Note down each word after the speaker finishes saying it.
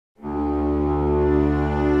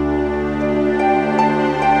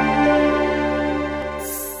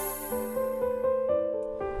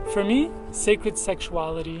For me, sacred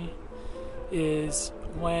sexuality is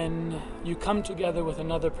when you come together with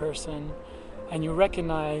another person and you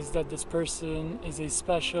recognize that this person is a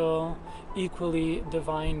special, equally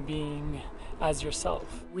divine being as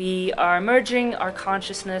yourself. We are merging our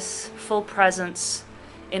consciousness, full presence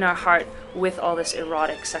in our heart with all this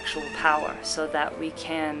erotic sexual power so that we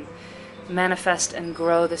can manifest and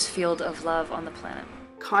grow this field of love on the planet.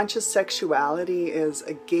 Conscious sexuality is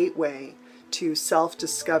a gateway to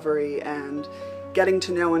self-discovery and getting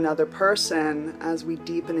to know another person as we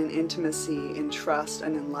deepen in intimacy, in trust,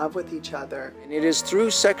 and in love with each other. And it is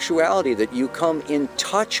through sexuality that you come in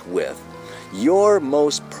touch with your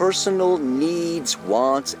most personal needs,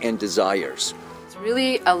 wants, and desires. It's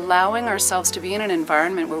really allowing ourselves to be in an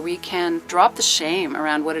environment where we can drop the shame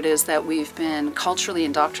around what it is that we've been culturally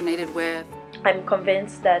indoctrinated with. I'm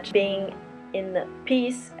convinced that being in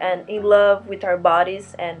peace and in love with our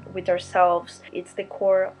bodies and with ourselves, it's the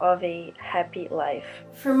core of a happy life.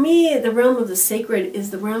 For me, the realm of the sacred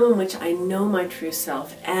is the realm in which I know my true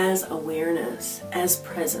self as awareness, as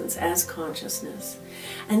presence, as consciousness.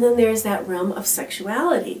 And then there's that realm of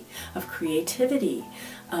sexuality, of creativity,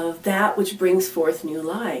 of that which brings forth new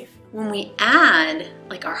life. When we add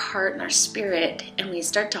like our heart and our spirit and we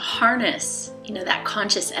start to harness, that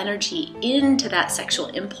conscious energy into that sexual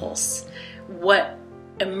impulse, what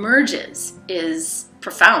emerges is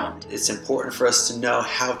profound. It's important for us to know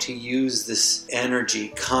how to use this energy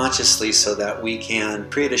consciously so that we can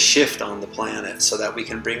create a shift on the planet, so that we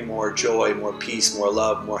can bring more joy, more peace, more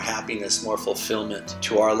love, more happiness, more fulfillment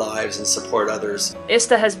to our lives and support others.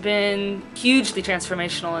 ISTA has been hugely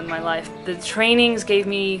transformational in my life. The trainings gave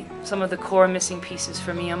me some of the core missing pieces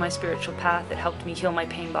for me on my spiritual path. It helped me heal my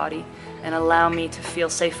pain body and allow me to feel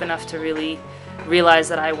safe enough to really realize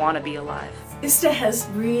that I want to be alive. ISTA has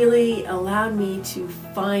really allowed me to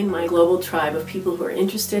find my global tribe of people who are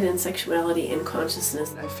interested in sexuality and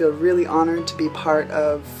consciousness. I feel really honored to be part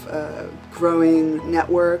of a growing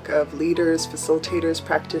network of leaders, facilitators,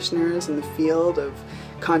 practitioners in the field of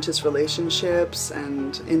conscious relationships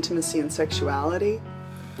and intimacy and sexuality.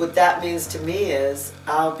 What that means to me is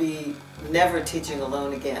I'll be never teaching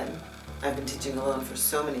alone again. I've been teaching alone for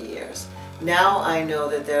so many years. Now I know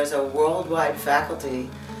that there's a worldwide faculty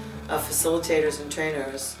of facilitators and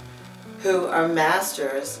trainers who are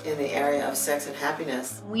masters in the area of sex and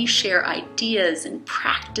happiness. We share ideas and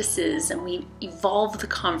practices and we evolve the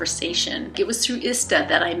conversation. It was through ISTA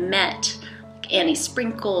that I met Annie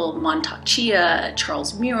Sprinkle, Montauk Chia,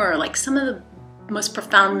 Charles Muir, some of the most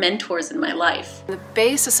profound mentors in my life. The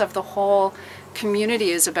basis of the whole community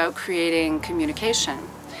is about creating communication.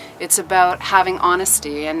 It's about having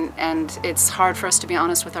honesty, and it's hard for us to be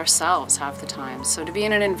honest with ourselves half the time. So to be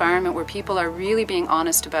in an environment where people are really being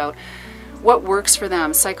honest about what works for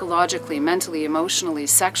them psychologically, mentally, emotionally,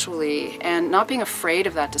 sexually, and not being afraid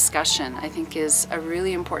of that discussion, I think is a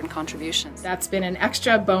really important contribution. That's been an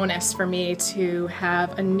extra bonus for me to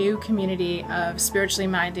have a new community of spiritually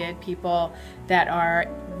minded people that are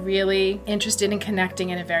really interested in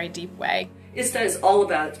connecting in a very deep way. ISTA is all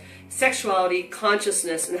about sexuality,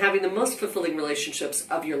 consciousness, and having the most fulfilling relationships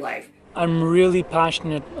of your life. I'm really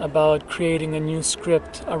passionate about creating a new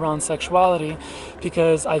script around sexuality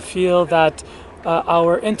because I feel that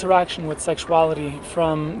our interaction with sexuality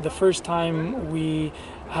from the first time we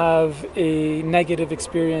have a negative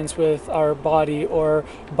experience with our body or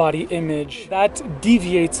body image, that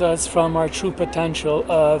deviates us from our true potential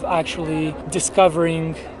of actually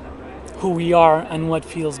discovering who we are and what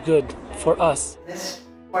feels good for us. This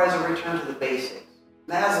requires a return to the basics,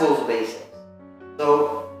 Maslow's basics.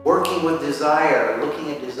 So working with desire,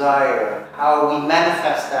 looking at desire, how we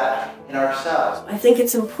manifest that in ourselves. I think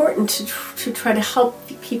it's important to try to help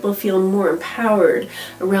people feel more empowered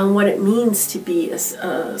around what it means to be a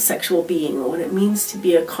sexual being, what it means to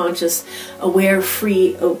be a conscious, aware,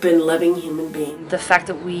 free, open, loving human being. The fact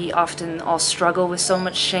that we often all struggle with so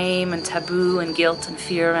much shame and taboo and guilt and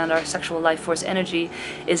fear around our sexual life force energy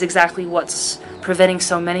is exactly what's preventing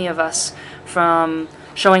so many of us from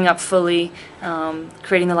showing up fully,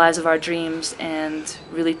 creating the lives of our dreams, and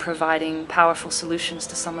really providing powerful solutions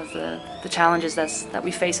to some of the challenges that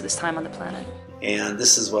we face at this time on the planet. And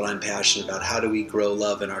this is what I'm passionate about. How do we grow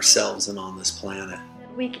love in ourselves and on this planet?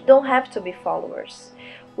 We don't have to be followers.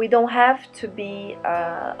 We don't have to be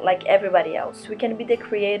like everybody else. We can be the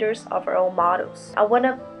creators of our own models. I want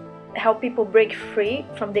to help people break free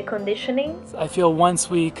from the conditioning. I feel once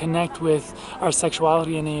we connect with our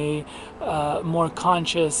sexuality in a more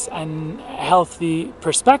conscious and healthy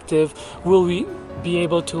perspective, will we be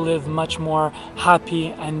able to live much more happy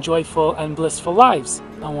and joyful and blissful lives.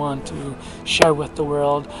 I want to share with the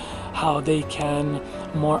world how they can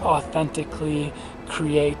more authentically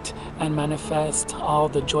create and manifest all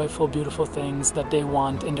the joyful, beautiful things that they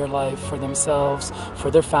want in their life for themselves, for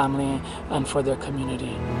their family, and for their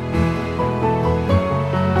community.